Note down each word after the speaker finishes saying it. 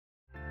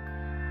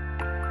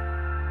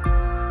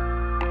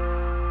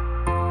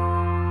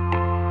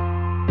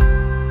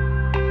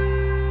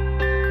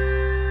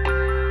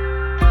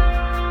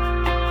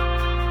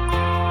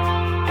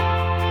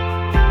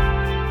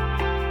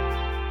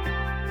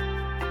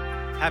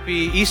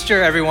Happy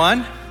Easter,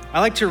 everyone. I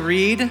like to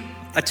read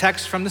a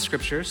text from the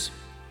scriptures.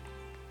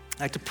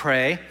 I like to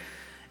pray.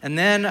 And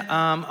then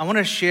I want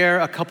to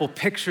share a couple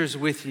pictures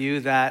with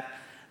you that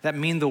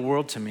mean the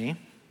world to me.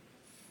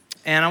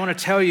 And I want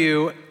to tell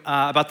you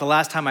about the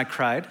last time I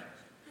cried,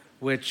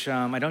 which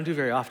I don't do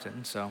very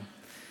often.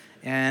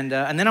 And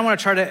then I want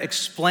to try to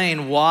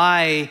explain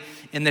why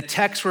in the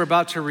text we're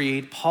about to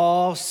read,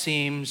 Paul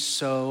seems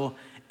so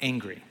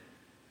angry.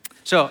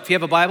 So if you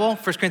have a Bible,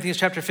 1 Corinthians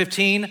chapter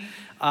 15,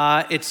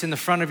 it's in the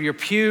front of your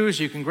pews.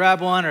 You can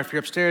grab one, or if you're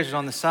upstairs, it's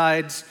on the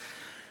sides.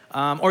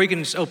 Or you can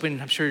just open,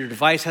 I'm sure your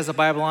device has a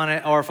Bible on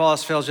it, or if all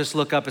else fails, just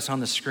look up, it's on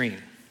the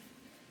screen.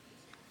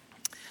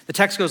 The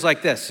text goes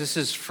like this. This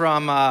is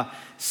from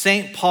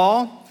St.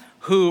 Paul,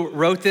 who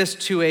wrote this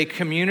to a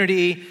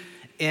community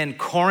in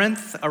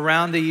Corinth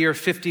around the year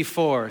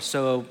 54,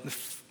 so the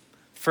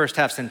first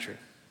half century.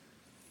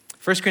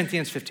 1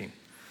 Corinthians 15.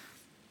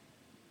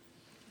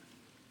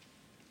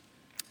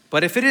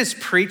 But if it is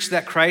preached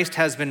that Christ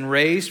has been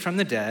raised from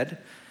the dead,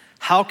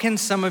 how can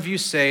some of you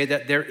say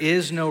that there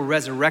is no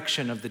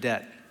resurrection of the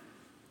dead?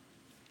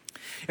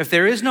 If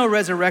there is no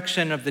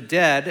resurrection of the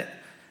dead,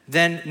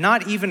 then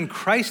not even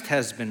Christ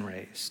has been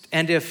raised.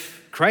 And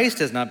if Christ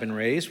has not been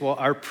raised, well,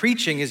 our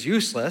preaching is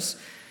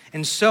useless,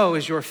 and so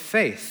is your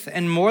faith.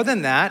 And more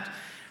than that,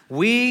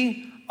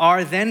 we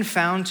are then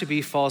found to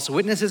be false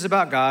witnesses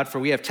about God, for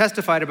we have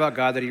testified about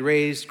God that he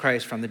raised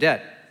Christ from the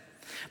dead.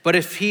 But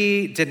if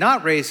he did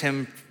not raise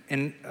him,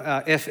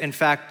 if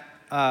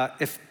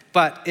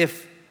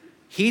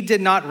he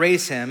did not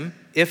raise him,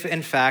 if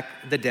in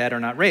fact the dead are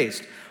not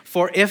raised.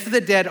 For if the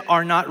dead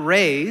are not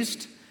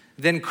raised,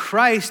 then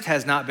Christ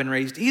has not been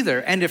raised either.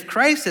 And if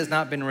Christ has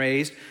not been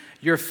raised,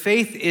 your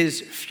faith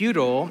is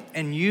futile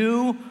and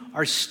you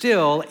are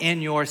still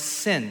in your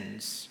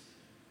sins.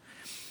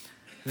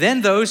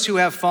 Then those who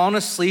have fallen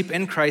asleep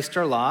in Christ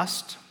are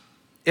lost.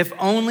 If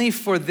only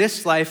for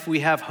this life we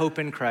have hope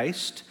in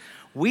Christ,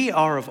 we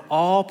are of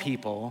all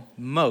people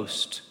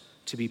most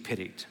to be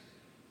pitied.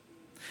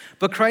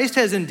 But Christ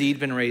has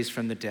indeed been raised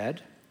from the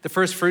dead, the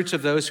first fruits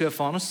of those who have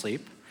fallen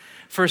asleep.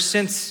 For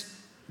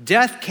since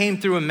death came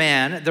through a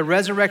man, the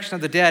resurrection of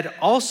the dead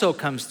also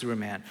comes through a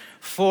man.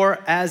 For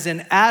as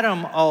in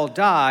Adam all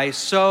die,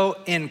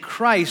 so in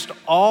Christ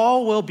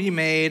all will be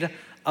made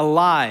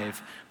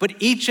alive. But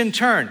each in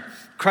turn,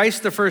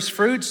 Christ the first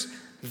fruits,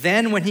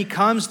 then when he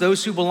comes,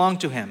 those who belong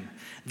to him.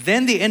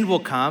 Then the end will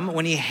come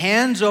when he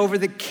hands over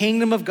the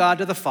kingdom of God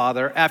to the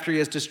Father after he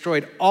has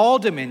destroyed all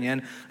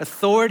dominion,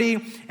 authority,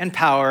 and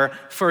power,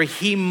 for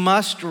he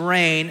must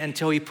reign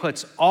until he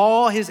puts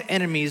all his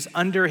enemies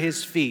under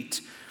his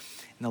feet.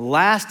 And the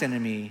last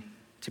enemy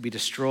to be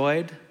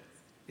destroyed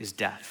is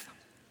death.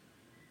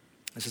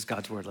 This is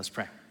God's word. Let's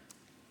pray.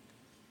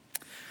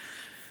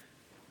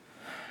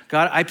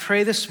 God, I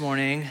pray this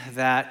morning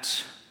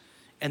that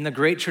in the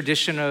great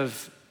tradition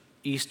of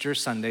Easter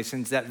Sunday,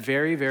 since that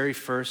very, very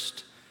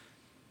first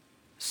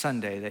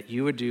Sunday, that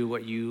you would do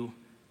what you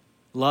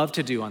love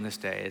to do on this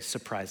day, is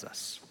surprise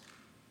us.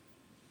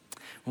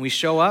 When we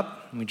show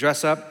up, when we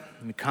dress up,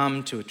 when we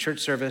come to a church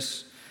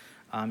service,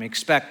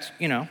 expect,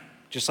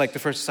 just like the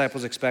first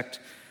disciples expect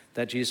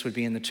that Jesus would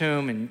be in the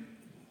tomb and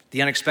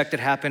the unexpected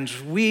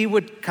happens, we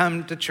would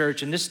come to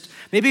church and just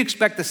maybe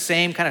expect the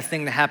same kind of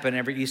thing to happen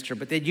every Easter,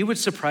 but that you would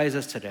surprise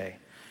us today,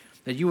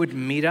 that you would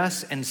meet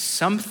us and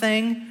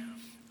something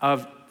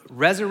of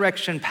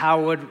resurrection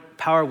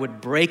power would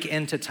break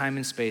into time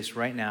and space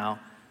right now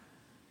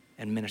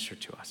and minister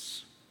to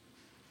us.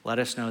 Let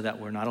us know that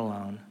we're not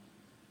alone,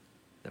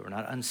 that we're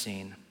not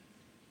unseen,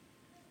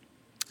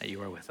 that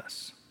you are with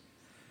us.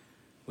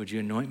 Would you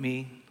anoint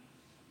me,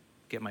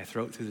 get my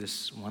throat through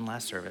this one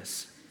last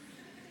service?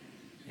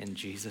 In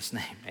Jesus'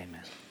 name,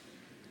 amen.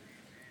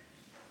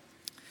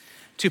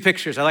 Two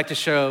pictures. I like to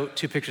show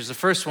two pictures. The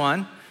first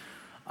one,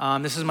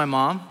 this is my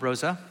mom,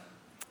 Rosa,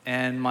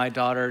 and my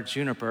daughter,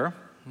 Juniper.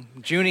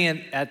 Junie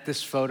at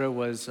this photo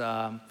was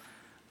a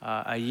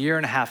year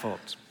and a half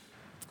old.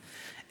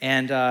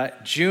 And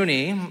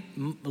Junie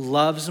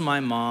loves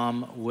my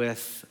mom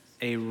with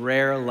a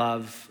rare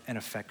love and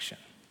affection.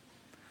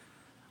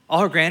 All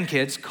her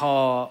grandkids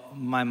call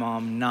my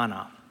mom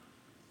Nana.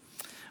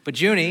 But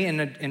Junie,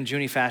 in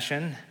Junie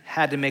fashion,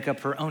 had to make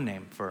up her own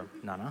name for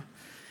Nana.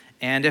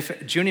 And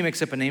if Junie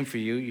makes up a name for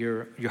you,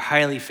 you're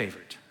highly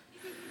favored.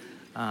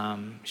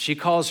 She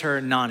calls her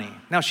Nani.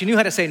 Now, she knew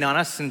how to say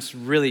Nana since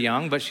really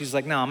young, but she's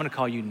like, no, I'm going to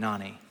call you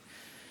Nani.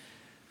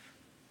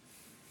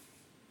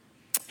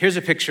 Here's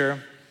a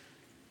picture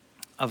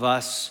of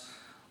us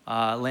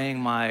laying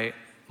my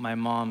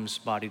mom's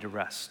body to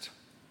rest.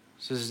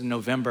 So this is in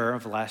November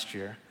of last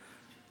year.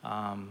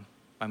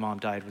 My mom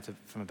died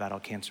from a battle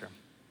of cancer.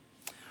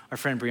 Our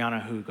friend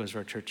Brianna, who goes to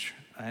our church,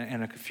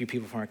 and a few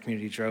people from our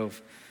community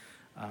drove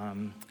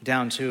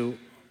down to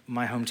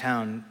my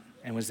hometown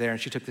and was there, and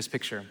she took this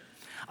picture.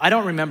 I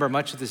don't remember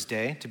much of this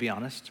day, to be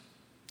honest,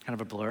 kind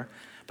of a blur,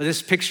 but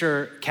this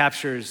picture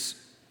captures,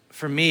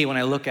 for me, when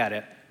I look at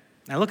it,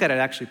 and I look at it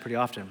actually pretty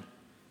often,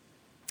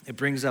 it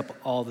brings up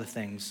all the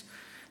things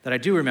that I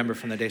do remember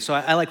from the day. So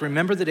I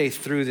remember the day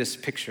through this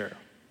picture.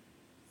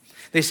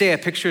 They say a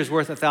picture is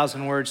worth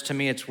 1,000 words. To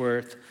me, it's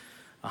worth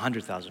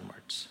 100,000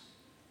 words.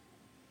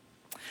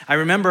 I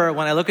remember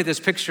when I look at this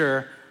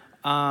picture,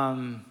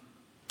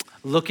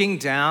 looking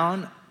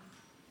down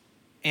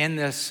in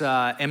this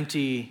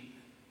empty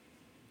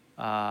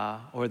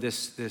or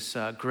this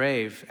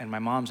grave, and my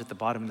mom's at the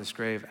bottom of this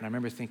grave, and I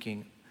remember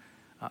thinking,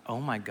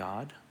 oh my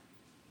God,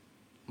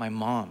 my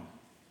mom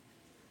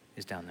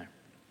is down there.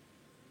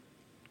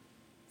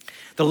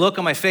 The look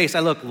on my face, I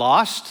look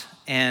lost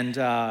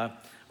and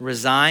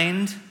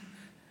resigned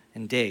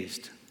and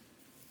dazed.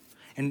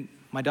 And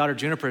my daughter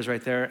Juniper is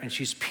right there, and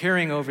she's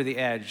peering over the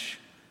edge,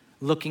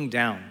 looking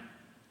down.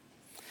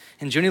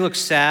 And Junie looks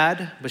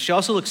sad, but she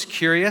also looks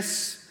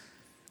curious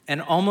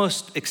and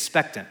almost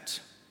expectant.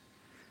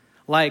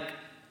 Like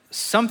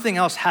something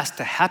else has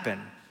to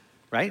happen,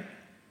 right?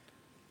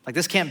 Like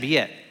this can't be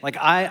it. Like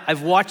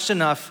I've watched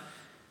enough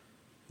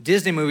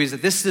Disney movies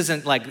that this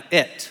isn't like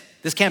it.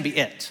 This can't be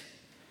it.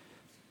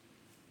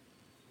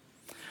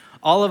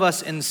 All of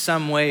us in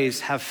some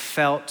ways have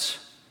felt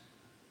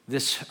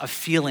a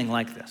feeling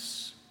like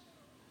this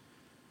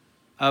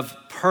of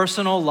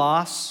personal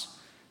loss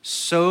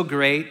so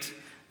great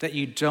that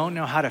you don't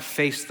know how to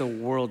face the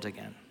world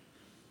again.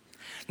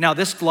 Now,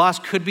 this loss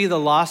could be the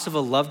loss of a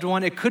loved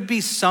one. It could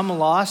be some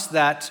loss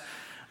that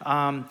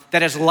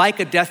is like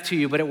a death to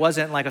you, but it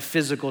wasn't like a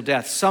physical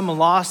death. Some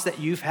loss that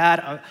you've had,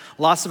 a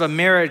loss of a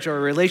marriage or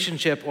a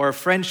relationship or a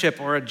friendship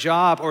or a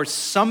job or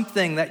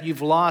something that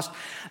you've lost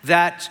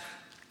that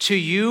to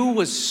you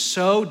was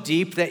so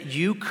deep that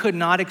you could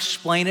not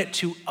explain it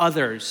to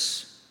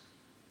others,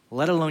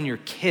 let alone your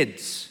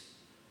kids,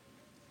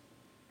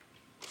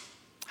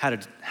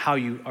 how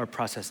you are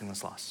processing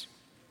this loss.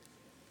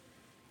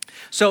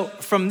 So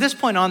from this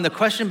point on, the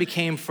question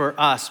became for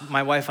us,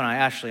 my wife and I,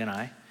 Ashley and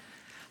I,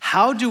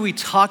 how do we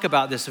talk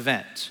about this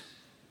event?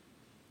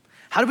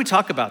 How do we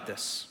talk about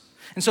this?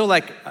 And so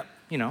any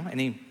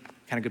kind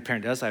of good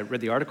parent does, I read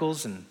the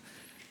articles and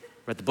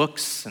read the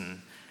books,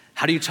 and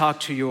how do you talk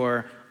to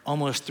your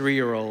almost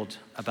 3-year-old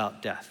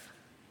about death?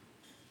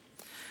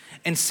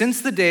 And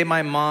since the day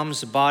my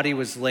mom's body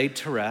was laid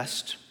to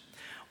rest,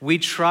 we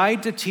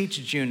tried to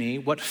teach Junie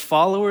what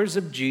followers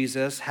of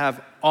Jesus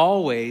have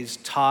always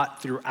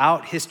taught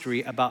throughout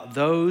history about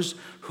those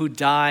who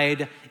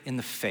died in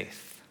the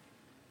faith.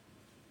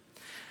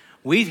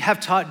 We have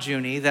taught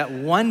Junie that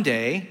one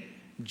day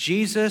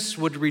Jesus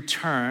would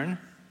return,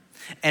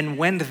 and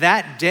when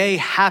that day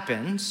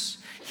happens,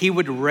 he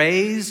would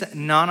raise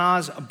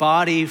Nana's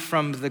body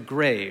from the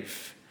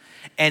grave,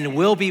 and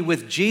we'll be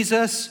with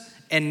Jesus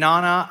and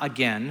Nana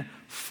again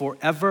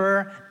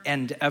forever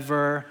and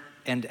ever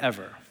and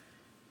ever.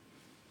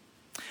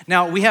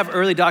 Now, we have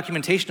early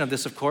documentation of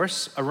this, of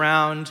course.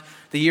 Around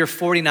the year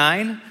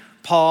 49,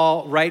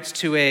 Paul writes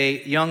to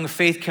a young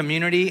faith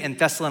community in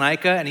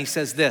Thessalonica, and he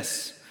says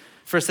this,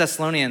 1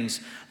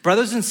 Thessalonians,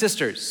 "Brothers and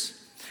sisters,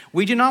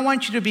 we do not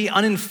want you to be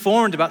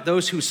uninformed about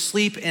those who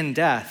sleep in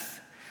death,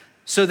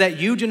 so that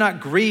you do not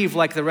grieve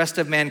like the rest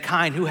of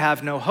mankind who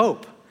have no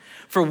hope.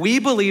 For we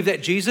believe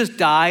that Jesus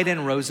died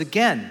and rose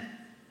again.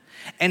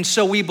 And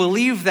so we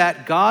believe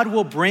that God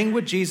will bring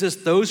with Jesus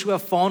those who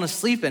have fallen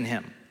asleep in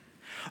him.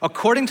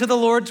 According to the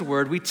Lord's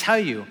word, we tell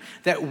you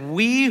that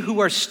we who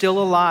are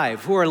still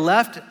alive, who are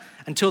left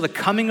until the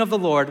coming of the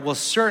Lord, will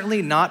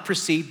certainly not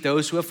precede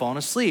those who have fallen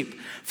asleep.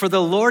 For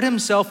the Lord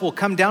himself will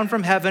come down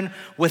from heaven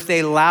with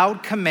a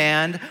loud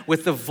command,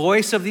 with the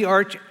voice of the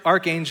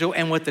archangel,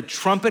 and with the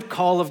trumpet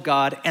call of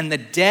God, and the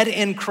dead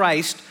in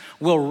Christ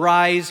will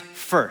rise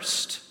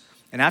first.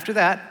 And after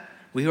that,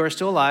 we who are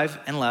still alive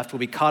and left will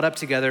be caught up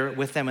together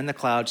with them in the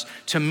clouds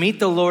to meet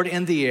the Lord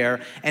in the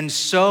air, and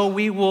so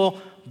we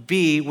will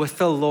be with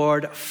the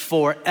Lord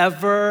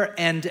forever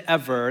and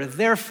ever.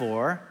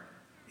 Therefore,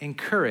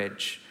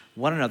 encourage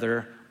one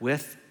another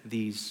with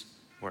these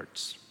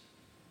words."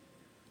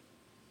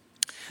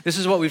 This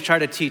is what we've tried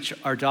to teach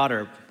our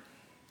daughter.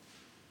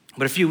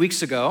 But a few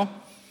weeks ago,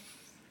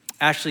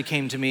 Ashley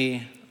came to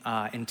me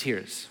in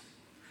tears.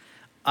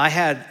 I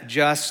had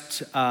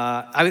just,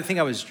 I would think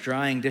I was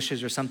drying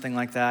dishes or something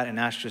like that, and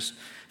Ash just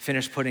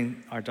finished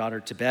putting our daughter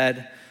to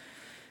bed.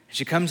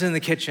 She comes in the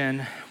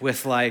kitchen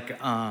with like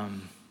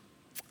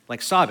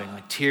sobbing,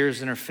 like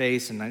tears in her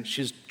face, and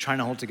she's trying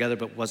to hold together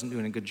but wasn't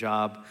doing a good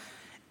job.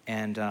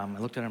 And I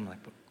looked at her and I'm like,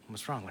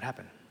 "What's wrong? What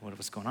happened?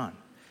 What's going on?"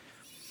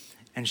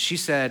 And she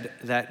said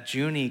that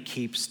Junie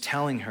keeps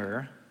telling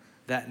her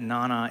that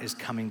Nana is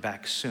coming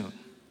back soon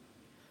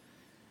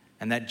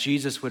and that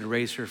Jesus would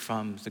raise her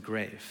from the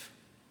grave.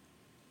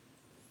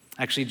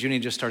 Actually, Junie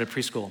just started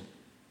preschool,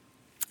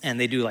 and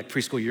they do like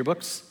preschool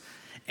yearbooks,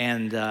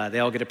 and they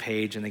all get a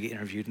page and they get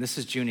interviewed. And this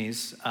is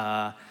Junie's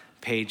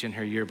page in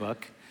her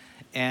yearbook.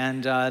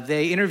 And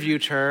they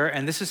interviewed her,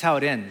 and this is how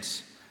it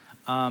ends.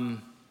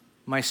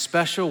 "My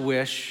special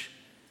wish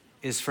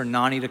is for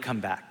Nani to come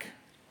back."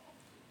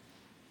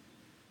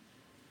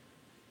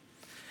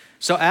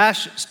 So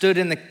Ash stood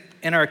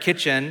in our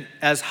kitchen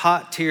as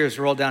hot tears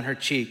rolled down her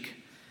cheek,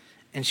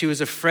 and she was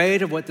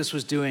afraid of what this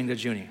was doing to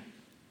Junie.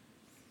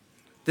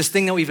 This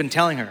thing that we've been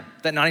telling her,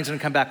 that Nani's gonna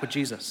come back with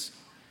Jesus.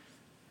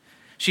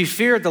 She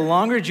feared the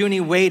longer Junie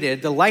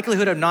waited, the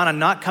likelihood of Nana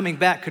not coming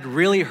back could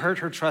really hurt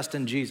her trust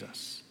in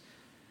Jesus.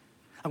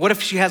 What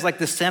if she has like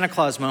this Santa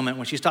Claus moment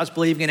when she stops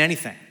believing in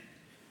anything?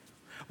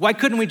 Why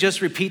couldn't we just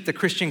repeat the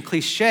Christian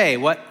cliche?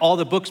 What all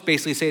the books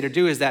basically say to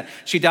do is that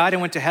she died and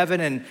went to heaven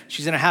and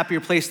she's in a happier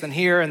place than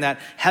here, and that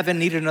heaven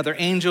needed another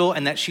angel,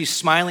 and that she's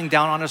smiling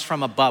down on us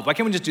from above. Why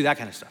can't we just do that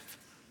kind of stuff?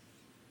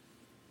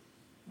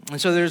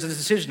 And so there's a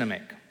decision to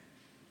make.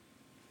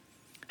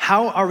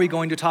 How are we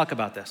going to talk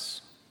about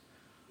this?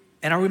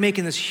 And are we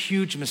making this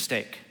huge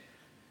mistake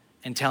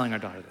in telling our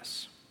daughter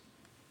this?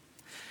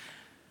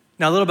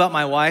 Now, a little about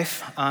my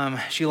wife.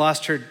 She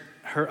lost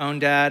her own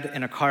dad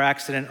in a car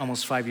accident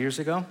almost 5 years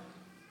ago.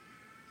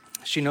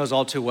 She knows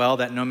all too well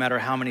that no matter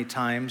how many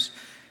times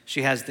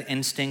she has the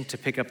instinct to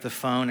pick up the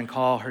phone and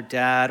call her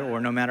dad,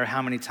 or no matter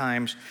how many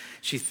times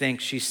she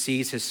thinks she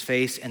sees his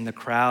face in the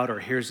crowd or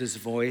hears his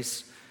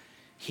voice,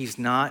 he's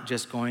not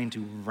just going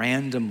to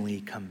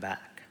randomly come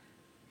back.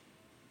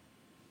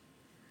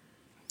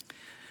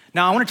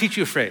 Now, I want to teach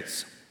you a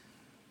phrase.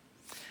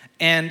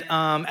 And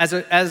as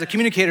a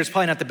communicator, it's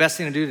probably not the best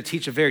thing to do to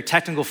teach a very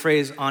technical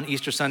phrase on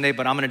Easter Sunday,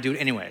 but I'm going to do it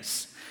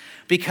anyways.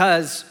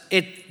 Because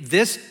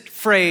this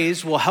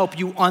phrase will help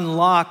you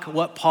unlock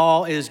what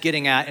Paul is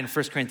getting at in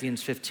 1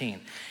 Corinthians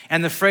 15.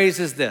 And the phrase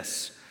is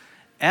this: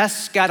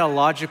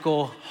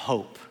 eschatological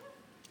hope.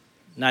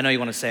 Now, I know you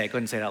want to say it. Go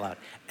ahead and say it out loud.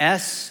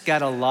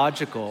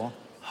 Eschatological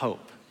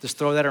hope. Just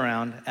throw that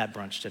around at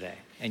brunch today,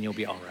 and you'll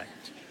be all right.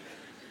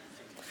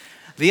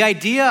 The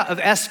idea of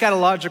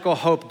eschatological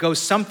hope goes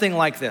something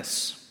like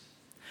this.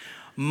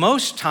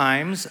 Most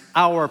times,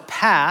 our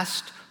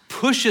past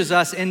pushes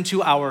us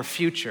into our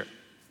future.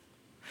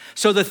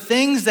 So the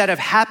things that have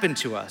happened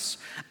to us,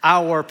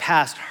 our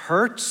past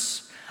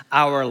hurts,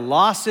 our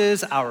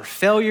losses, our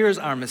failures,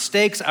 our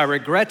mistakes, our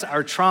regrets,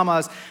 our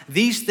traumas,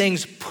 these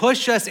things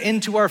push us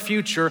into our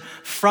future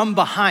from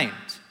behind.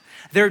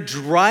 They're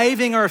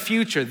driving our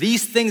future,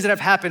 these things that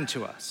have happened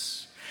to us.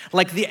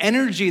 Like the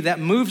energy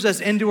that moves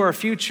us into our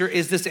future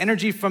is this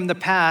energy from the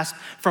past,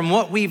 from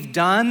what we've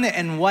done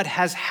and what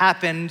has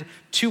happened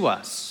to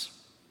us.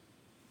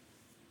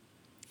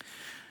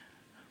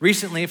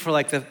 Recently, for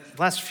like the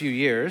last few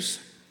years,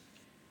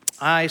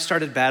 I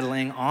started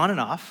battling on and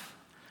off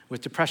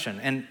with depression.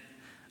 And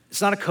it's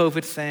not a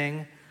COVID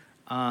thing,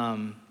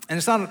 and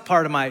it's not a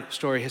part of my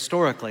story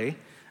historically.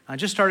 I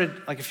just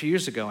started like a few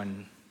years ago,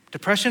 and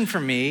depression for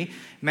me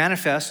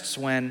manifests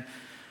when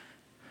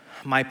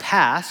my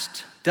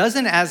past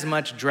doesn't as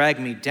much drag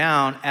me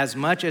down as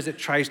much as it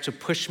tries to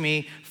push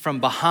me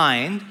from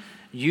behind,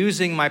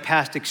 using my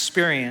past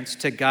experience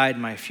to guide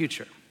my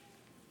future.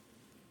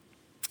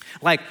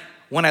 Like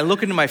when I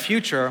look into my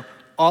future,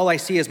 all I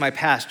see is my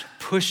past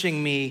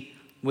pushing me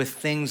with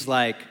things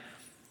like,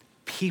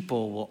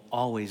 people will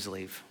always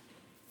leave.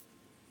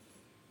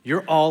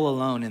 You're all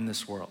alone in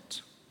this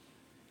world.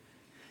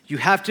 You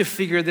have to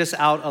figure this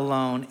out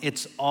alone.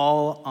 It's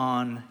all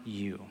on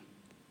you.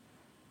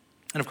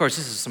 And of course,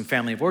 this is some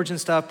family of origin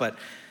stuff, but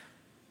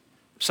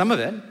some of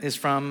it is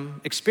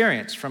from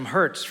experience, from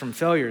hurts, from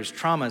failures,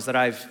 traumas that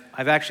I've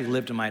actually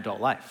lived in my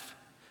adult life.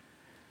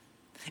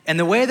 And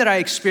the way that I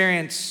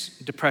experience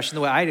depression,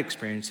 the way I'd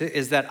experience it,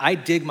 is that I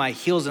dig my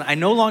heels in. I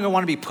no longer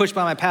want to be pushed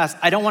by my past.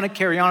 I don't want to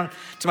carry on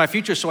to my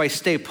future, so I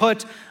stay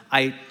put.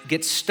 I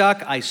get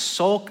stuck. I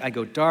sulk. I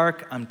go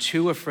dark. I'm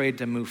too afraid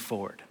to move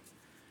forward.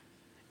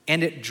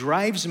 And it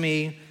drives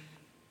me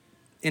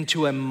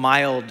into a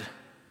mild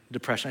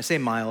depression. I say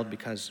mild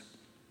because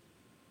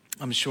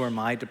I'm sure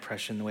my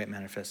depression, the way it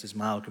manifests, is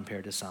mild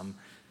compared to some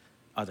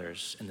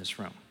others in this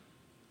room.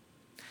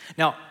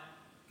 Now,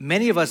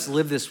 many of us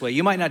live this way.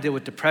 You might not deal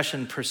with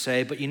depression per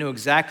se, but you know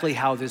exactly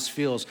how this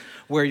feels,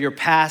 where your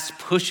past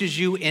pushes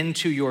you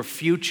into your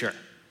future.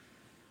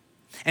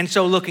 And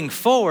so looking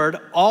forward,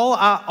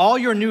 all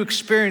your new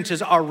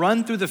experiences are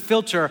run through the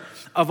filter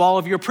of all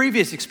of your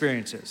previous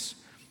experiences.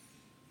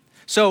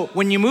 So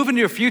when you move into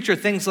your future,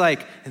 things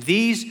like,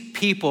 these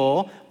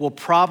people will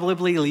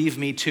probably leave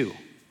me too.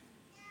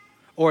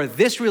 Or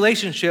this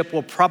relationship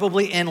will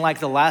probably end like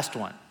the last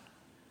one.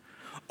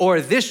 Or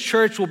this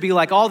church will be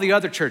like all the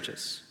other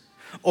churches.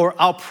 Or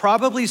I'll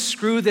probably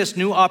screw this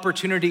new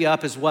opportunity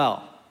up as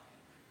well.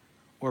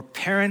 Or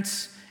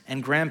parents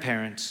and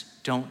grandparents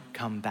don't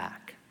come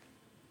back.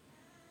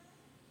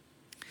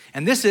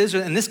 And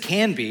this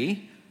can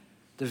be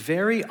the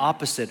very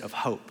opposite of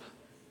hope.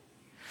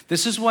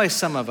 This is why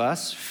some of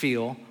us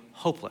feel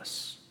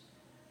hopeless.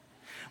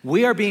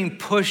 We are being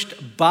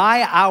pushed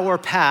by our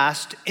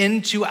past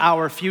into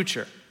our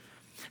future.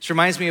 This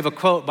reminds me of a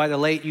quote by the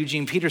late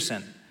Eugene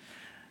Peterson,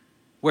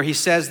 where he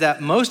says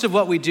that most of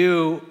what we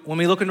do when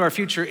we look into our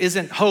future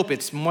isn't hope,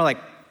 it's more like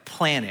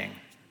planning.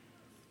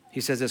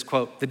 He says this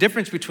quote, "The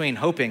difference between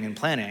hoping and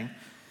planning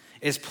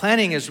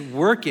is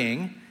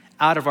working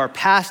out of our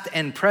past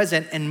and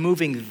present and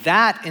moving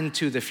that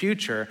into the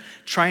future,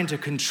 trying to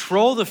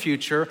control the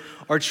future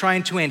or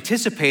trying to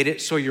anticipate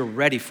it so you're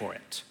ready for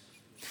it."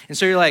 And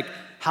so you're like,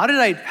 how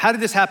did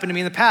this happen to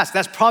me in the past?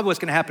 That's probably what's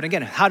gonna happen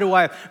again. How do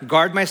I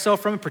guard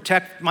myself from it,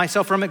 protect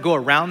myself from it, go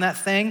around that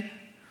thing?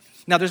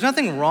 Now, there's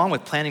nothing wrong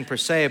with planning per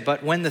se,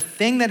 but when the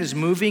thing that is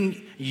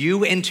moving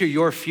you into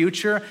your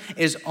future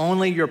is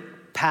only your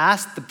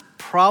past, the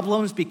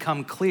problems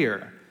become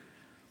clear.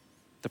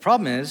 The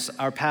problem is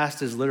our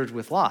past is littered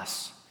with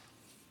loss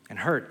and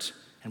hurt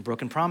and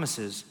broken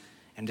promises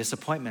and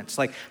disappointments.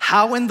 Like,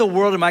 how in the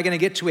world am I going to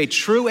get to a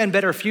true and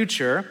better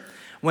future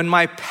when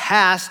my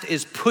past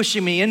is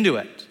pushing me into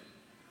it?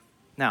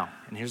 Now,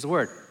 and here's the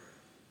word.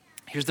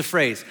 Here's the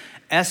phrase,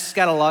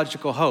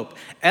 eschatological hope.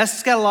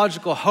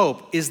 Eschatological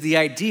hope is the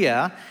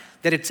idea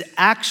that it's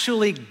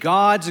actually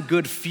God's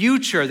good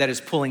future that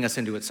is pulling us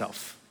into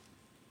itself.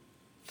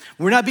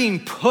 We're not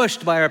being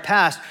pushed by our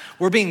past.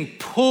 We're being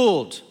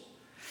pulled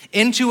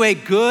into a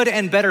good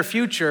and better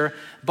future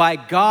by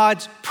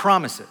God's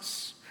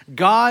promises,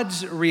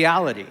 God's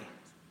reality.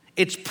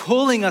 It's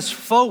pulling us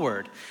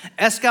forward.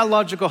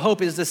 Eschatological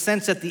hope is the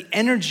sense that the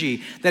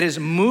energy that is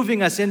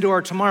moving us into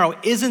our tomorrow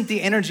isn't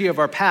the energy of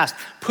our past,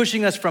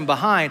 pushing us from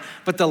behind,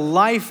 but the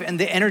life and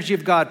the energy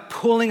of God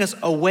pulling us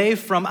away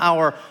from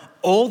our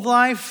old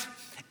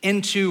life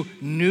into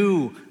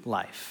new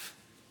life.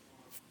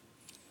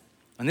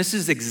 And this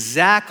is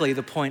exactly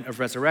the point of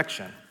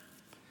resurrection.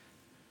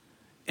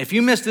 If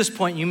you miss this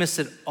point, you miss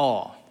it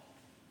all.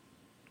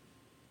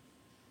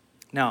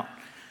 Now,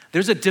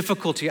 there's a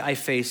difficulty I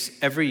face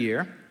every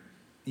year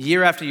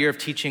after year of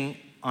teaching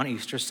on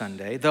Easter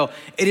Sunday, though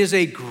it is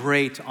a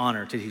great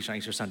honor to teach on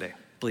Easter Sunday.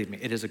 Believe me,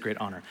 it is a great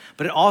honor.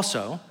 But it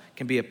also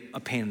can be a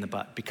pain in the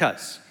butt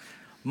because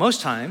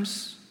most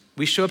times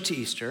we show up to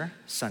Easter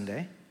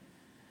Sunday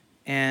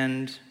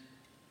and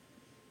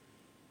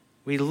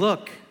we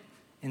look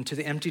into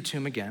the empty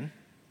tomb again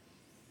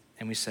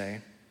and we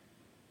say,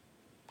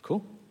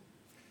 cool.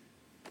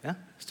 Yeah,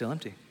 still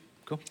empty.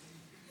 Cool.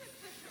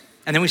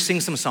 And then we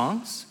sing some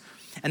songs,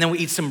 and then we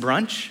eat some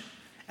brunch,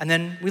 and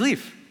then we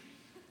leave,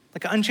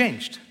 like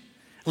unchanged.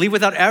 Leave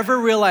without ever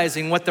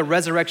realizing what the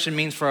resurrection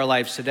means for our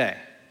lives today.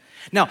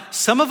 Now,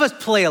 some of us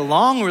play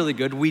along really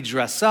good. We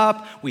dress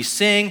up, we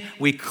sing,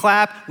 we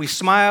clap, we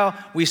smile,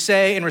 we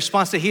say in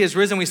response to He is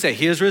risen, we say,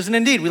 He is risen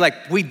indeed.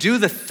 We do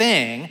the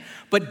thing,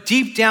 but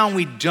deep down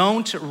we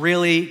don't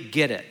really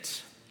get it.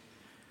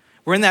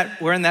 We're in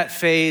that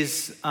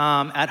phase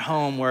at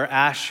home where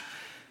Ash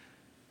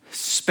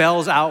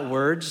spells out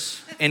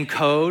words in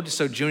code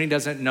so Junie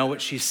doesn't know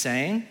what she's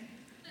saying.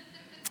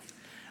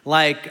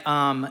 Like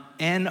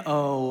Nomovie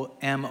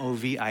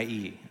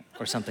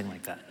or something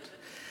like that.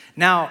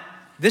 Now,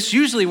 this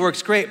usually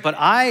works great, but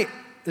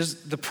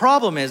the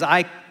problem is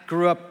I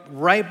grew up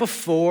right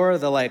before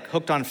the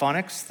hooked on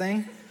phonics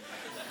thing,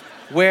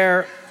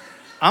 where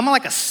I'm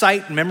like a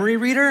sight memory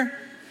reader.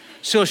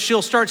 So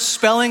she'll start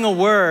spelling a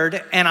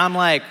word, and I'm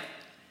like,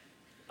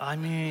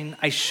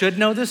 I should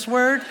know this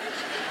word.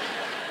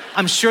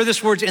 I'm sure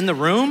this word's in the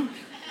room.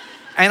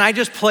 And I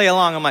just play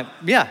along. I'm like,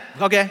 yeah,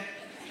 okay.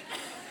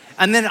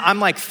 And then I'm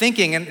like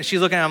thinking, and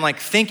she's looking, and I'm like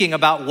thinking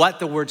about what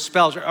the word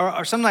spells.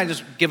 Or sometimes I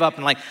just give up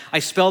and I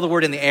spell the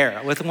word in the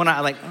air. With one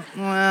eye,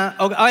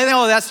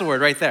 oh, that's the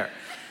word right there.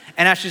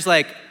 And Ashley's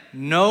like,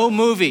 no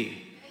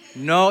movie.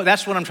 No,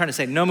 that's what I'm trying to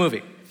say, no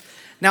movie.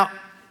 Now,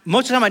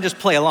 most of the time I just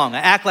play along. I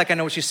act like I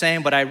know what she's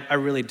saying, but I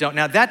really don't.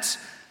 Now that's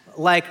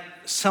like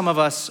some of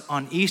us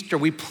on Easter.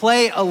 We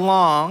play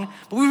along,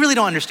 but we really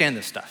don't understand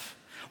this stuff.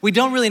 We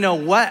don't really know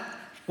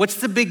what's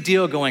the big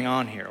deal going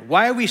on here.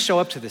 Why do we show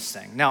up to this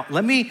thing? Now,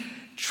 let me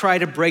try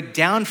to break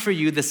down for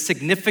you the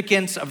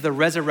significance of the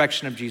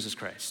resurrection of Jesus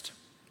Christ.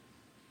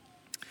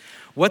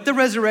 What the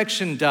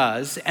resurrection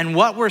does and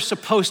what we're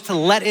supposed to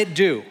let it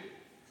do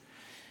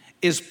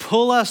is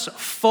pull us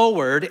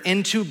forward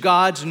into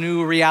God's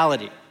new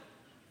reality.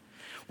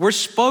 We're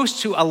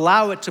supposed to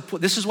allow it to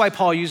this is why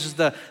Paul uses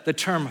the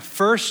term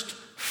first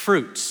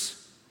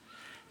fruits.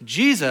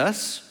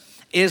 Jesus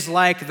is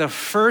like the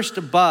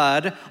first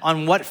bud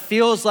on what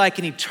feels like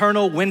an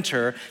eternal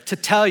winter to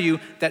tell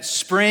you that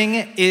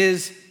spring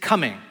is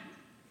coming.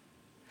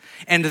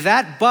 And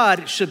that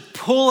bud should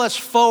pull us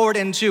forward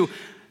into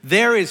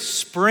there is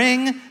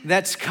spring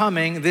that's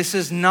coming. This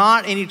is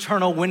not an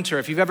eternal winter.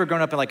 If you've ever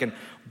grown up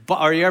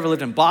or you ever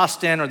lived in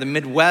Boston or the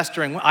Midwest,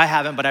 I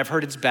haven't, but I've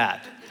heard it's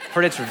bad.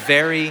 Heard it's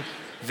very,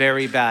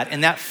 very bad.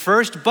 And that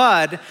first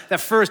bud, that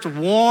first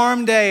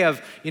warm day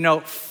of,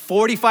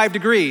 45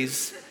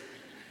 degrees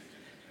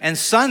and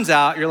sun's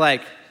out, you're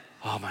like,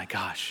 oh my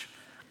gosh,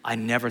 I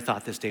never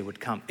thought this day would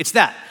come. It's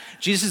that.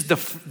 Jesus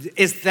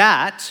is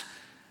that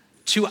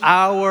to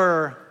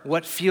our,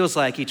 what feels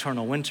like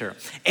eternal winter.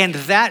 And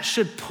that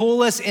should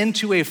pull us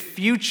into a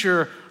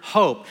future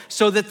hope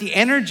so that the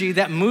energy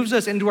that moves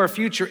us into our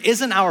future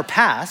isn't our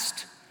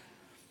past,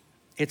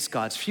 it's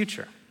God's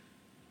future.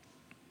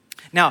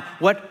 Now,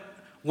 what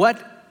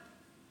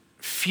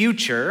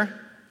future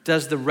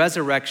does the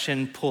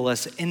resurrection pull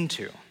us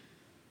into?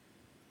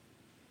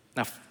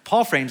 Now,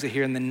 Paul frames it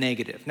here in the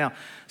negative. Now,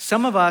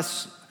 some of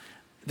us,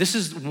 this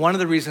is one of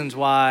the reasons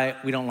why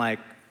we don't like,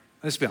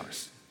 let's be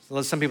honest,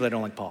 there's some people that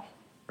don't like Paul,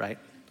 right?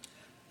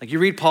 Like you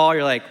read Paul,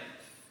 you're like,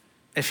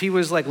 if he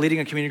was leading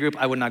a community group,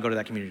 I would not go to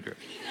that community group.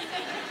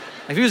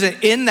 If he was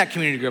in that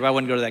community group, I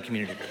wouldn't go to that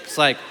community group. It's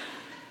like,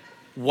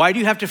 Why do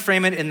you have to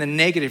frame it in the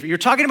negative? You're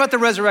talking about the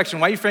resurrection.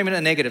 Why are you framing it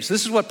in the negative? So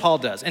this is what Paul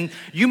does. And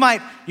you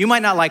might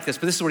not like this,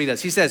 but this is what he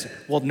does. He says,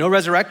 well, no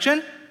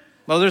resurrection?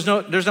 Well, there's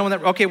no one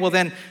that, okay, well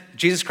then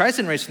Jesus Christ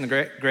didn't raise from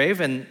the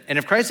grave. And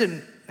if Christ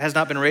has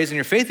not been raised and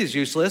your faith is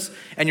useless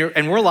and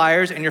we're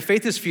liars and your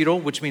faith is futile,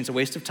 which means a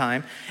waste of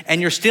time, and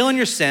you're still in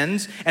your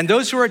sins, and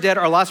those who are dead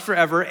are lost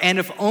forever. And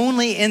if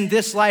only in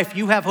this life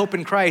you have hope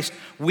in Christ,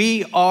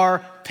 we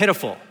are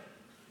pitiful.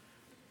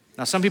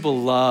 Now, some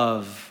people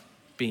love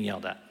being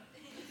yelled at.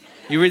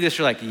 You read this,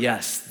 you're like,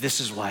 yes, this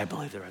is why I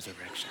believe the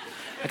resurrection.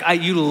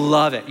 You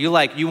love it.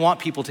 You want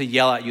people to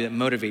yell at you that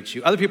motivates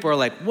you. Other people are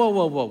like,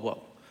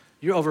 whoa.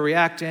 You're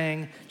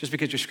overreacting. Just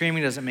because you're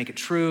screaming doesn't make it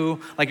true.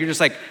 You're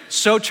just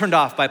so turned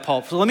off by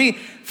Paul. So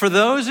for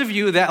those of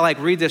you that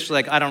read this, you're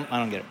like, I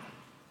don't get it.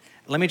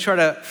 Let me try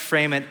to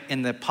frame it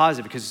in the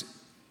positive, because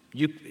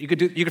you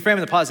could frame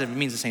it in the positive, it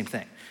means the same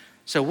thing.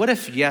 So what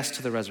if yes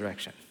to the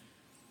resurrection?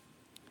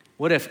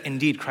 What if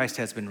indeed Christ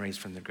has been raised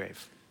from the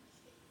grave?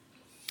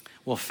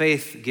 Well,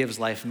 faith gives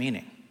life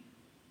meaning.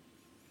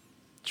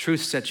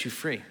 Truth sets you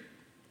free.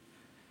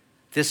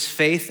 This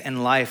faith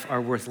and life are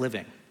worth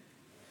living.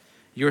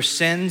 Your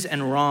sins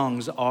and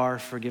wrongs are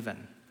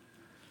forgiven.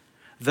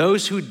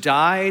 Those who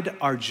died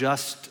are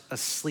just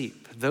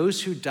asleep.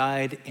 Those who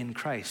died in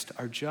Christ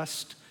are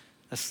just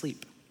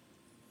asleep.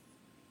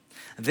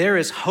 There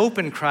is hope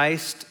in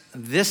Christ,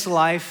 this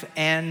life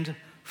and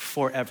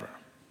forever.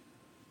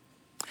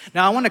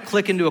 Now, I want to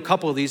click into a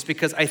couple of these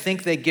because I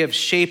think they give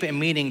shape and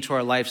meaning to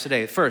our lives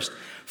today. First,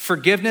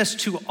 forgiveness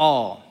to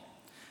all.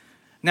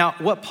 Now,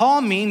 what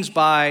Paul means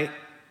by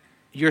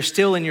you're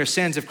still in your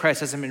sins if Christ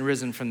hasn't been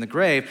risen from the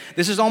grave,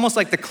 this is almost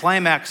like the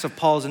climax of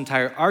Paul's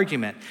entire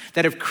argument,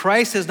 that if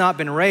Christ has not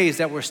been raised,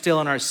 that we're still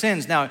in our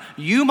sins. Now,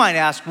 you might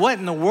ask, what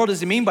in the world does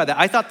he mean by that?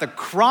 I thought the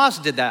cross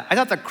did that. I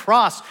thought the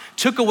cross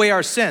took away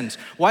our sins.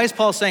 Why is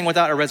Paul saying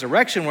without a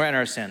resurrection, we're in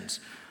our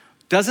sins?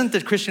 Doesn't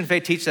the Christian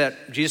faith teach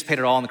that Jesus paid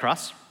it all on the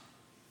cross?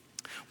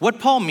 What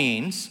Paul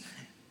means,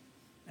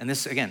 and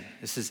this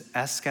is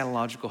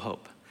eschatological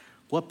hope.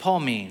 What Paul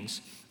means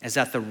is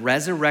that the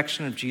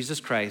resurrection of Jesus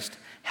Christ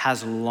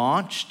has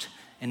launched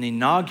and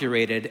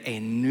inaugurated a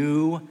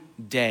new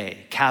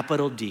day,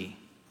 capital D.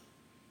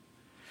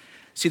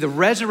 See, the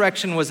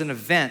resurrection was an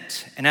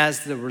event, and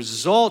as the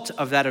result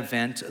of that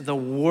event, the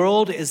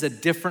world is a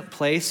different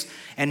place,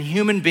 and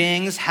human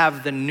beings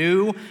have the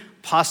new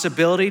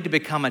possibility to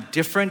become a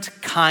different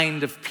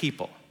kind of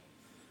people.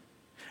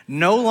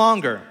 No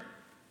longer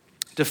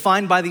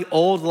defined by the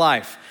old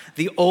life,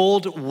 the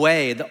old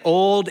way, the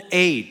old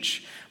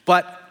age,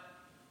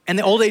 and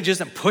the old age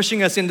isn't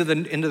pushing us into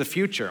the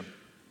future.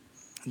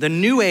 The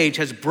new age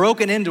has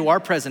broken into our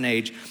present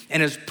age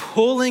and is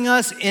pulling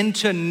us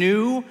into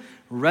new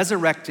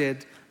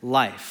resurrected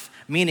life,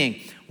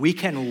 meaning we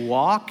can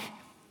walk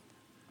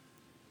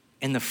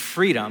in the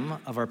freedom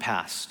of our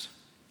past.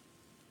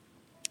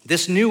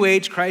 This new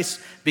age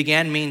Christ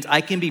began means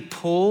I can be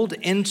pulled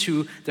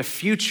into the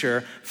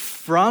future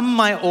from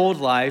my old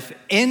life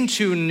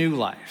into new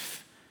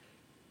life.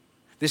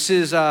 This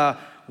is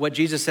what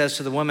Jesus says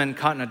to the woman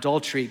caught in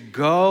adultery,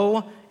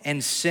 go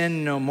and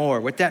sin no more.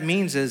 What that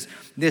means is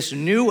this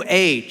new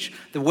age,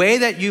 the way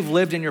that you've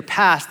lived in your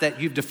past,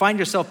 that you've defined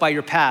yourself by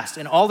your past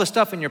and all the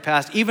stuff in your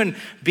past, even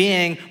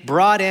being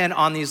brought in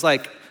on these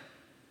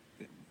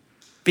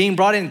being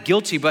brought in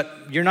guilty, but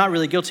you're not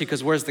really guilty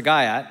because where's the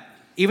guy at?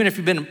 Even if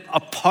you've been a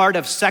part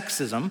of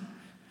sexism,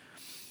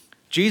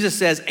 Jesus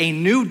says a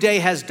new day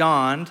has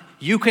dawned.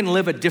 You can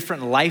live a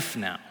different life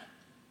now.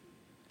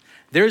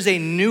 There's a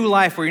new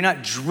life where you're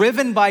not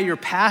driven by your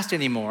past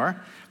anymore,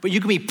 but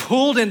you can be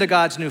pulled into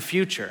God's new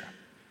future.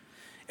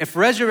 If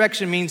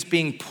resurrection means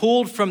being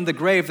pulled from the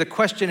grave, the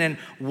question is,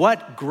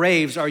 what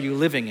graves are you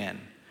living in?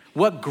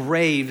 What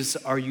graves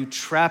are you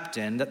trapped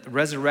in that the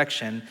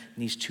resurrection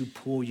needs to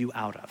pull you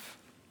out of?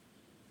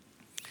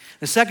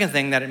 The second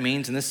thing that it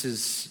means, and this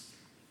is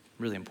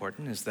really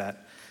important, is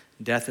that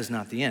death is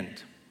not the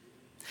end.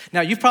 Now,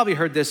 you've probably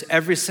heard this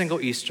every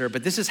single Easter,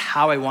 but this is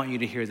how I want you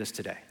to hear this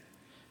today.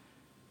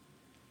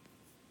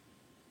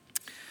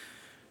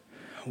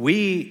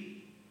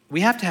 We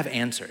have to have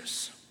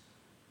answers.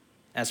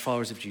 As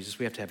followers of Jesus,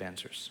 we have to have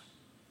answers.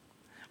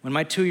 When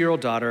my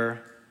 2-year-old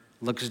daughter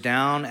looks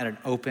down at an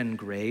open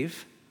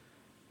grave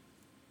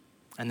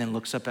and then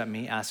looks up at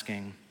me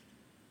asking,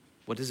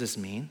 what does this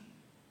mean?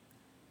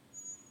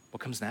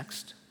 What comes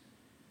next?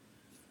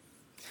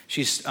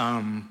 She's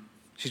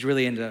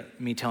really into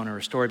me telling her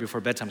a story before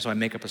bedtime, so I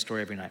make up a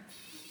story every night.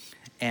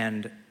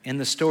 And in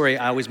the story,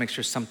 I always make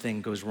sure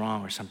something goes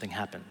wrong or something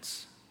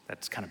happens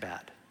that's kind of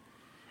bad.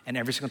 And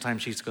every single time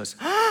she goes,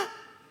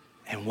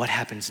 and what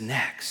happens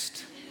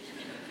next?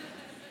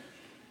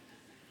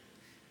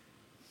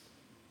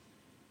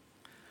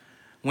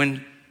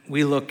 When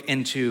we look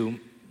into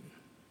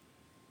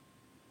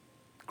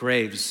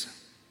graves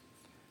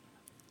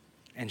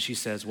and she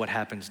says, what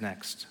happens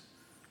next?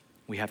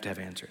 We have to have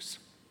answers.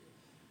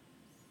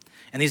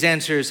 And these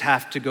answers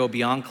have to go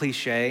beyond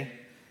cliche.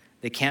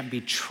 They can't be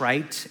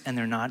trite, and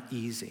they're not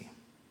easy.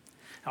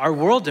 Our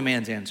world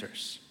demands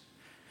answers.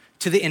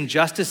 to the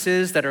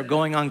injustices that are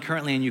going on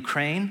currently in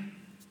Ukraine,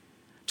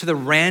 to the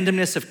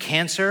randomness of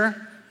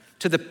cancer,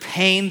 to the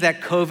pain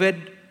that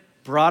COVID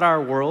brought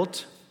our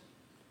world.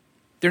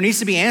 There needs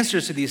to be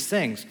answers to these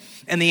things.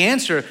 And the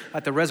answer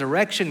that the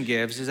resurrection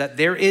gives is that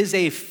there is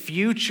a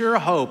future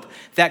hope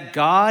that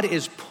God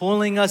is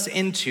pulling us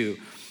into,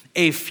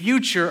 a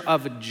future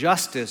of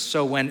justice.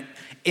 So when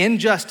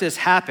injustice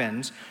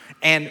happens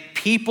and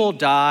people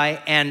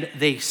die and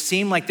they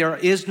seem like there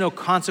is no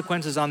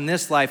consequences on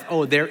this life,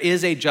 oh, there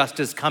is a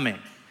justice coming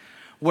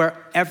where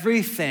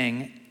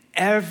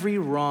every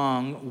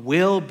wrong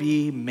will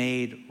be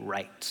made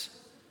right.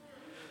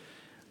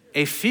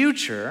 A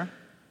future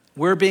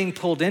we're being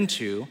pulled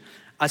into,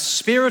 a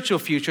spiritual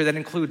future that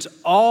includes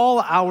all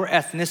our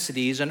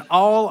ethnicities and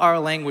all our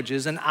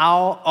languages and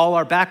all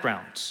our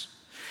backgrounds.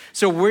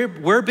 So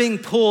we're being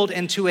pulled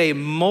into a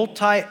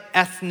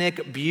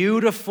multi-ethnic,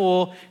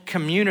 beautiful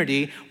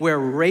community where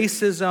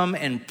racism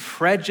and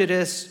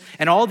prejudice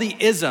and all the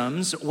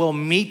isms will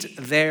meet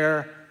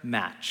their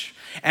match.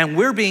 And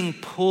we're being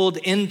pulled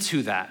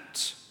into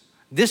that.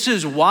 This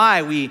is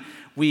why we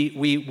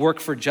work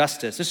for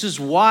justice. This is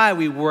why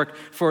we work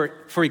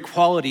for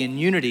equality and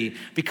unity,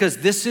 because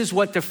this is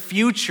what the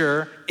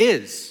future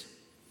is.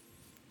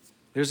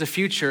 There's a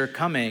future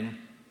coming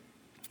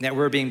that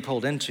we're being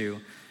pulled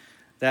into,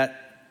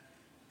 that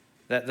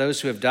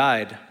those who have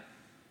died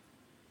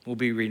will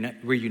be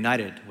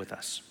reunited with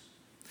us.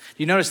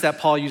 You notice that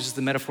Paul uses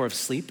the metaphor of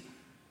sleep.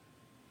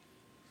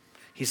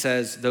 He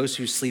says, those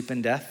who sleep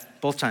in death,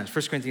 both times,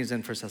 1 Corinthians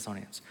and 1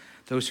 Thessalonians,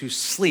 those who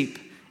sleep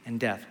in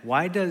death.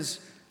 Why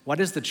does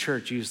the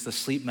church use the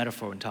sleep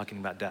metaphor when talking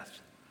about death?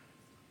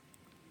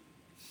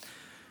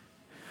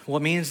 Well,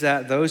 it means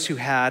that those who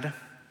had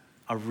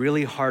a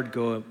really hard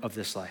go of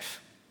this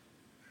life,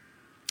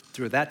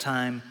 through that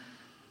time,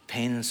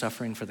 pain and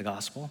suffering for the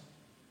gospel,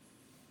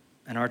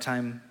 and our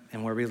time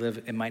and where we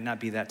live, it might not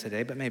be that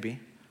today, but maybe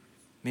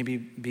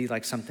be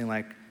like something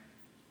like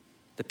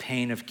the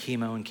pain of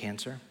chemo and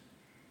cancer,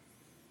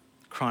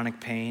 chronic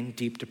pain,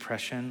 deep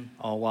depression,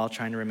 all while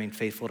trying to remain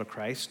faithful to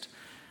Christ.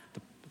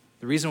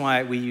 The reason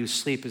why we use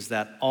sleep is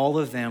that all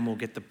of them will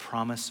get the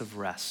promise of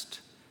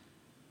rest.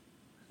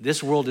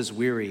 This world is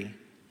weary.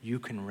 You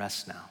can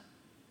rest now.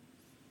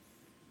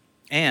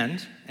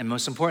 And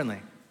most importantly,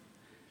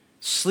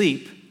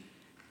 sleep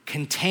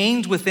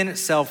contains within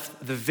itself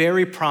the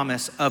very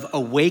promise of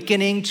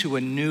awakening to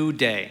a new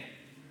day.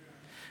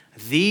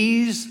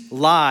 These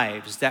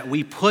lives that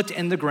we put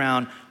in the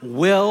ground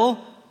will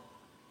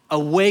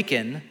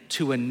awaken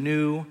to a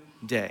new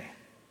day.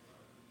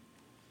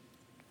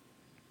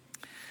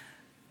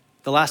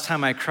 The last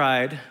time I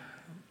cried,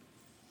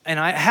 and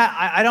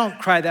I don't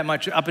cry that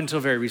much up until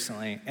very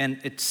recently, and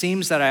it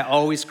seems that I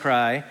always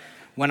cry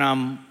when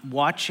I'm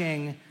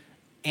watching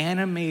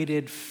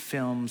animated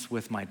films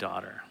with my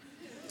daughter.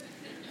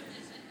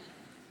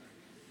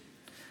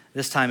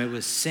 This time it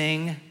was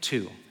Sing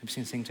 2. Have you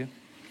seen Sing 2?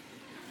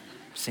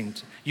 Sing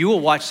 2. You will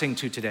watch Sing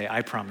 2 today,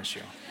 I promise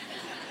you.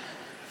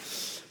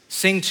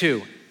 Sing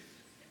 2.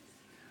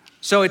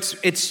 So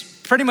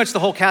it's pretty much the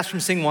whole cast from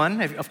Sing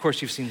 1. Of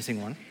course, you've seen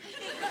Sing 1.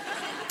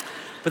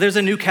 But there's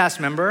a new cast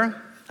member.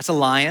 That's a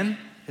lion.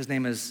 His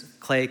name is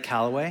Clay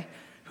Calloway,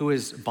 who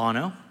is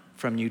Bono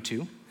from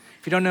U2.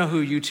 If you don't know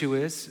who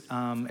U2 is,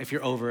 if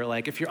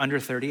you're under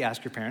 30,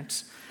 ask your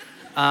parents.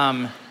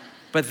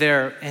 But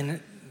they're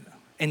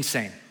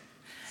insane.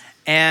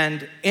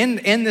 And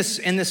in this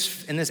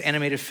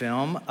animated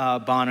film,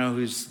 Bono,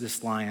 who's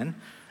this lion,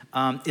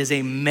 is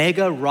a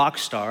mega rock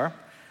star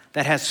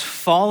that has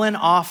fallen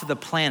off the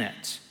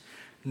planet.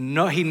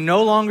 No, he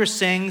no longer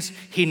sings.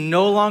 He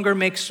no longer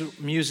makes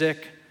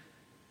music.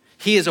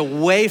 He is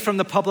away from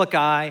the public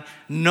eye.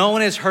 No one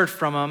has heard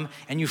from him.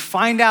 And you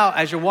find out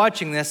as you're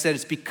watching this that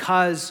it's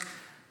because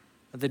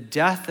the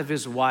death of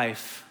his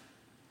wife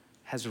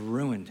has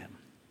ruined him.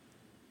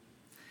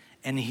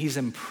 And he's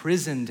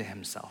imprisoned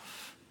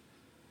himself.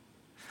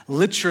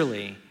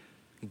 Literally,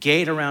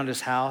 gate around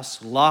his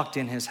house, locked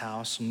in his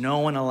house, no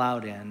one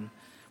allowed in,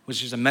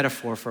 which is a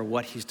metaphor for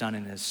what he's done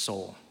in his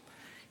soul.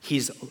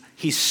 He's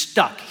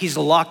stuck. He's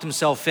locked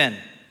himself in.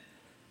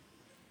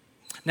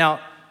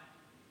 Now,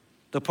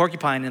 the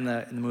porcupine in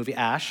the movie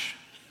Ash,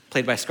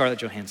 played by Scarlett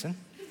Johansson,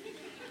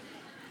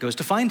 goes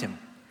to find him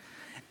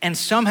and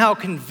somehow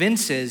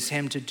convinces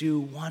him to do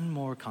one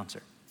more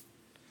concert.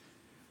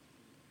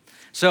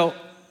 So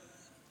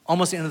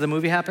almost the end of the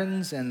movie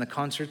happens and the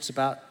concert's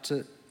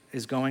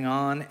is going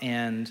on,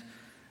 and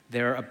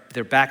they're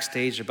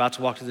backstage, about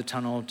to walk through the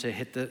tunnel to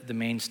hit the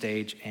main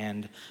stage,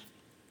 and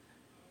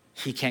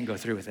he can't go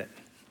through with it.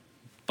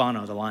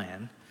 Bono, the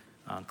lion,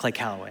 Clay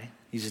Calloway,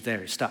 he's just there,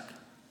 he's stuck,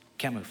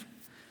 can't move.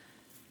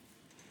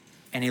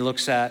 And he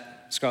looks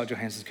at Scarlett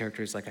Johansson's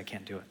character, he's like, I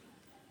can't do it.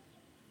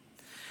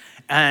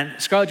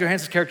 And Scarlett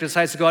Johansson's character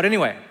decides to go out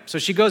anyway. So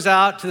she goes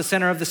out to the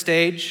center of the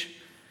stage,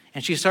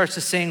 and she starts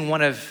to sing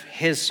one of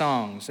his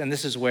songs. And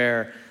this is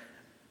where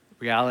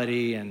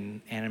reality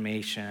and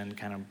animation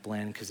kind of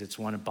blend, because it's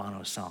one of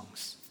Bono's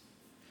songs.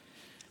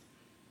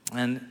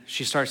 And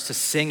she starts to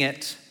sing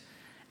it,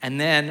 And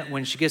then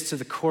when she gets to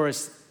the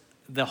chorus,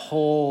 the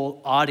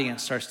whole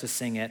audience starts to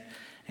sing it.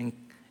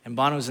 And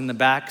Bono's in the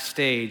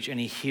backstage, and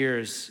he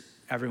hears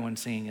everyone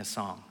singing a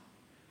song.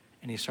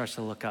 And he starts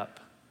to look up.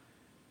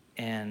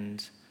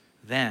 And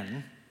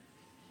then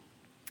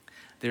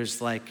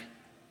there's like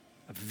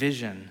a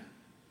vision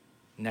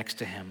next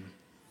to him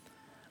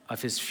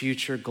of his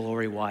future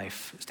glory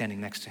wife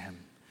standing next to him.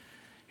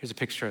 Here's a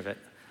picture of it.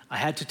 I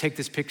had to take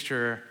this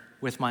picture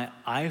with my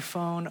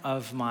iPhone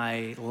of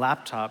my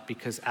laptop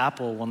because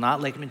Apple will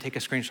not let me take a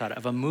screenshot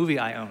of a movie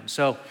I own.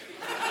 So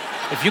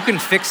if you can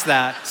fix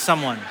that,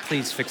 someone,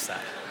 please fix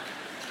that.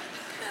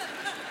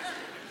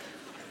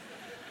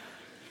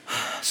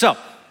 So,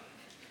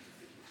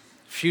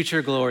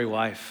 future glory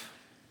wife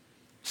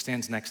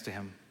stands next to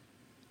him.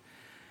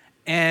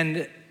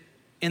 And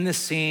in the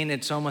scene,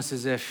 it's almost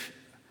as if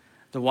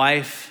the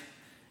wife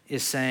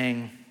is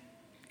saying,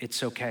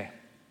 it's okay,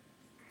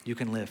 you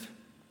can live.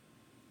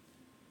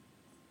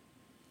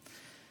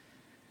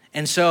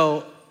 And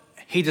so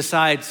he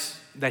decides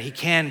that he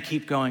can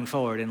keep going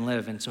forward and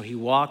live. And so he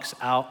walks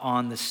out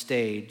on the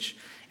stage.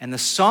 And the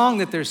song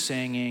that they're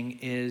singing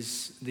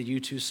is the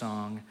U2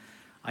 song,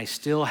 I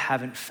Still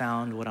Haven't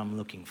Found What I'm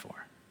Looking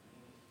For.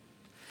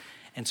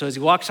 And so as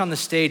he walks on the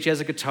stage, he has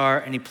a guitar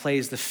and he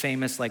plays the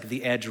famous, like,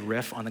 The Edge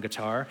riff on the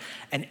guitar.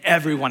 And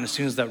everyone, as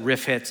soon as that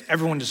riff hits,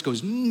 everyone just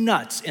goes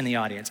nuts in the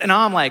audience. And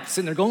I'm like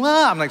sitting there going,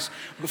 I'm like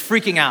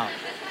freaking out.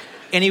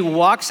 And he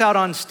walks out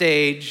on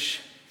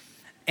stage,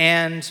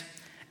 and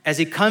as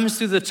he comes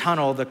through the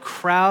tunnel, the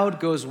crowd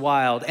goes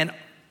wild.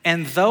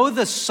 And though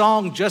the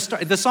song just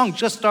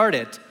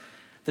started,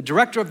 the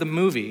director of the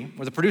movie,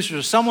 or the producers,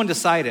 or someone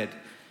decided,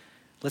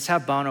 let's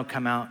have Bono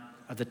come out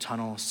of the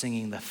tunnel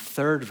singing the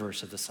third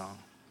verse of the song.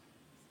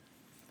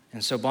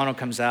 And so Bono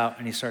comes out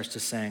and he starts to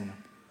sing,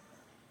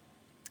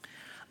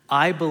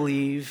 I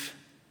believe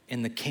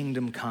in the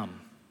kingdom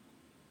come.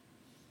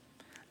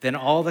 Then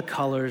all the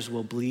colors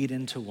will bleed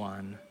into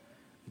one.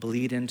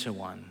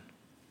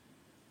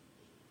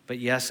 But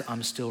yes,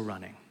 I'm still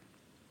running.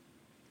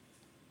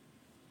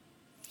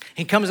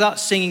 He comes out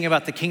singing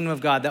about the kingdom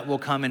of God that will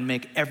come and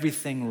make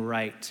everything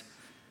right.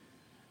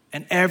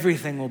 And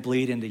everything will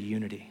bleed into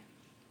unity.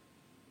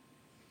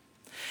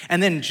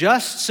 And then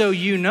just so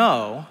you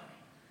know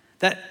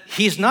that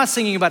he's not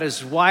singing about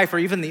his wife or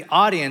even the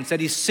audience, that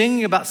he's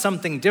singing about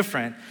something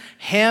different,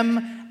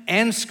 him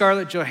and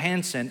Scarlett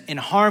Johansson in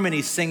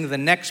harmony sing the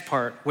next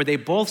part where they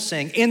both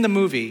sing in the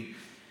movie,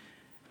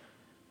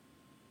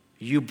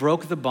 you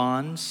broke the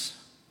bonds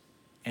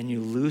and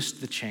you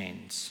loosed the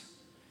chains,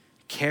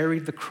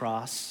 carried the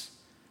cross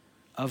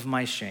of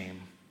my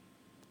shame,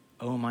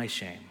 oh my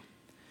shame.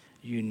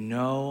 You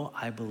know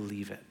I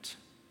believe it.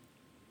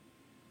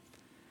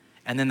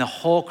 And then the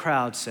whole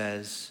crowd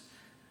says,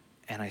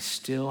 and I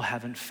still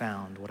haven't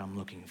found what I'm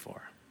looking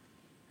for.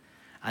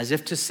 As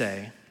if to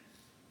say,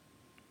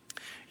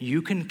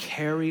 you can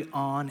carry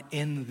on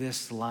in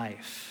this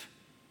life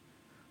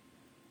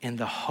in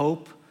the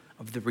hope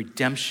of the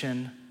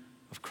redemption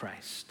of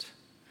Christ.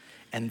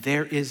 And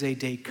there is a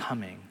day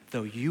coming,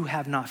 though you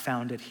have not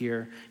found it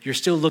here, you're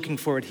still looking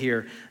for it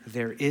here,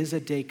 there is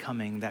a day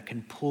coming that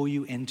can pull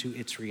you into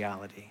its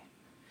reality.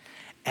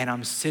 And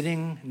I'm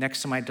sitting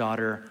next to my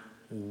daughter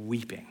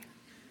weeping.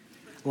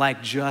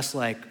 Just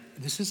like,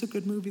 this is a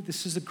good movie,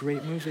 this is a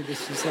great movie,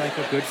 this is like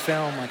a good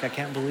film, like I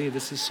can't believe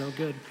this is so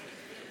good.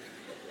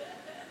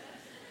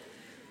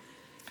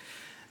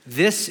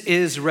 This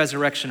is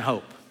resurrection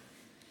hope.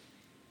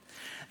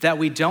 That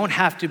we don't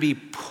have to be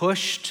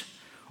pushed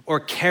or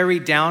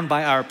carried down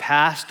by our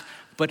past,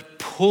 but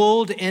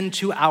pulled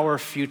into our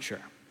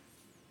future.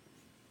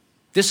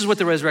 This is what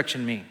the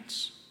resurrection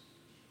means.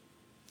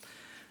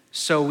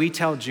 So we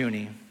tell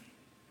Junie,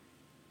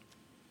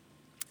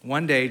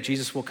 one day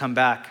Jesus will come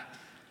back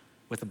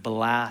with a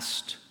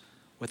blast,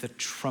 with a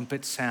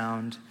trumpet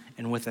sound,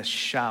 and with a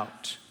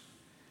shout.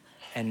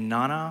 And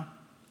Nana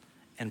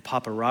and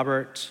Papa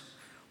Robert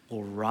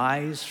will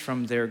rise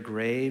from their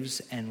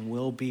graves and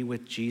will be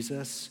with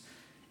Jesus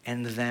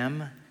and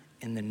them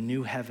in the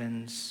new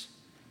heavens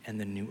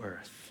and the new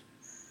earth.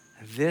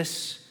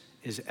 This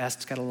is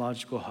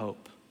eschatological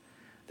hope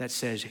that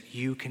says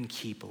you can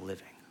keep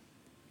living.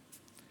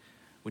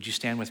 Would you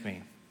stand with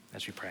me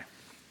as we pray?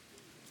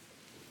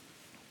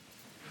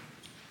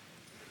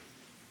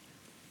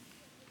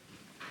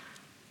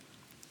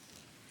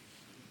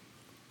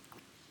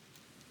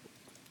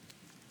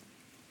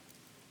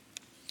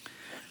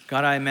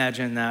 God, I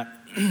imagine that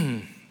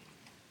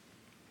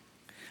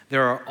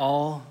there are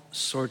all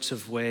sorts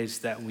of ways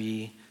that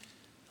we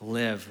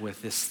live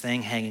with this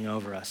thing hanging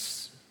over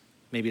us.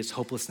 Maybe it's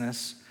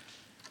hopelessness.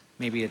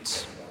 Maybe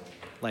it's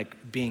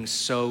like being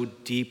so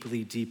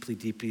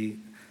deeply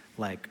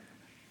like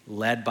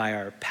led by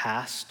our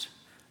past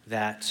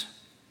that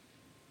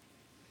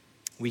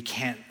we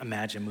can't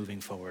imagine moving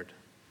forward.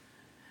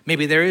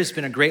 Maybe there has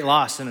been a great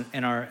loss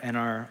in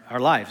our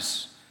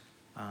lives.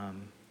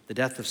 The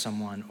death of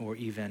someone, or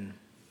even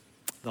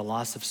the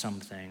loss of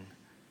something,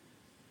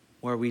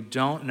 where we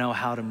don't know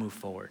how to move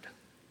forward.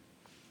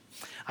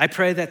 I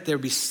pray that there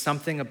be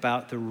something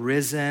about the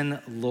risen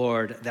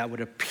Lord that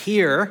would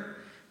appear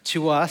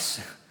to us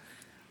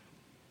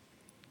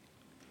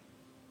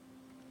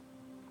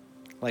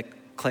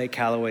like Clay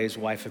Calloway's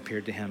wife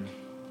appeared to him.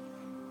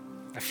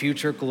 A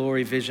future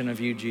glory vision of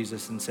you,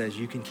 Jesus, and says,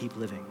 you can keep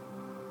living.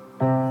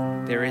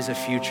 There is a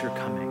future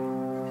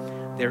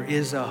coming. There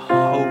is a hope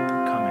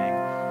coming,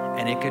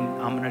 and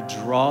I'm going to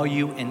draw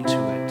you into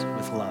it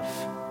with love.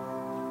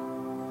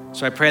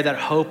 So I pray that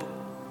hope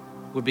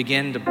would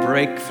begin to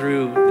break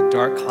through the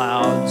dark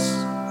clouds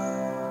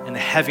and the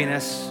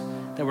heaviness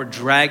that we're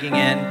dragging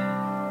in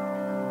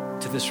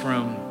to this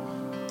room.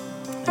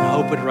 And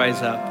hope would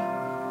rise up.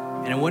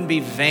 And it wouldn't be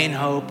vain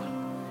hope.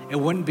 It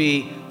wouldn't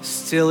be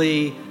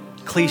silly,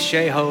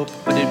 cliche hope,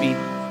 but it'd be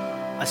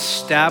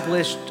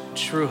established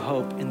true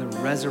hope in the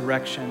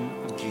resurrection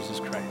of Jesus